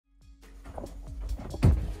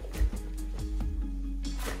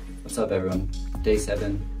What's up, everyone? Day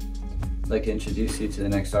 7. I'd like to introduce you to the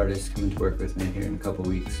next artist coming to work with me here in a couple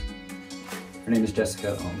weeks. Her name is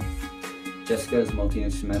Jessica Ohm. Jessica is a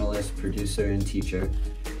multi-instrumentalist, producer, and teacher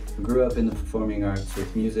who grew up in the performing arts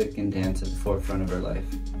with music and dance at the forefront of her life.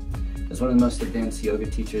 As one of the most advanced yoga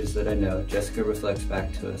teachers that I know, Jessica reflects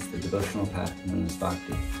back to us the devotional path known as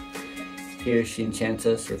bhakti. Here, she enchants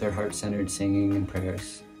us with her heart-centered singing and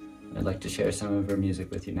prayers. I'd like to share some of her music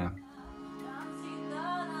with you now.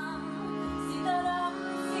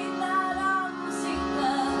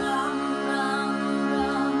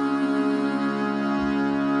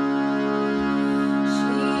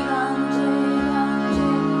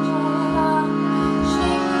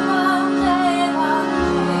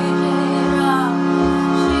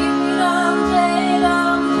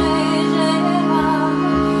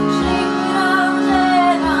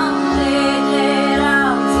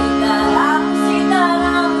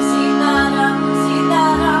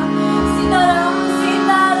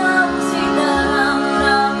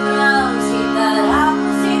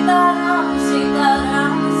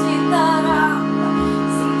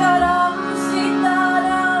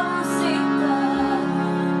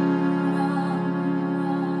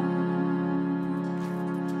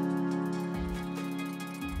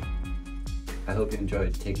 I hope you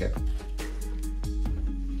enjoyed. Take care.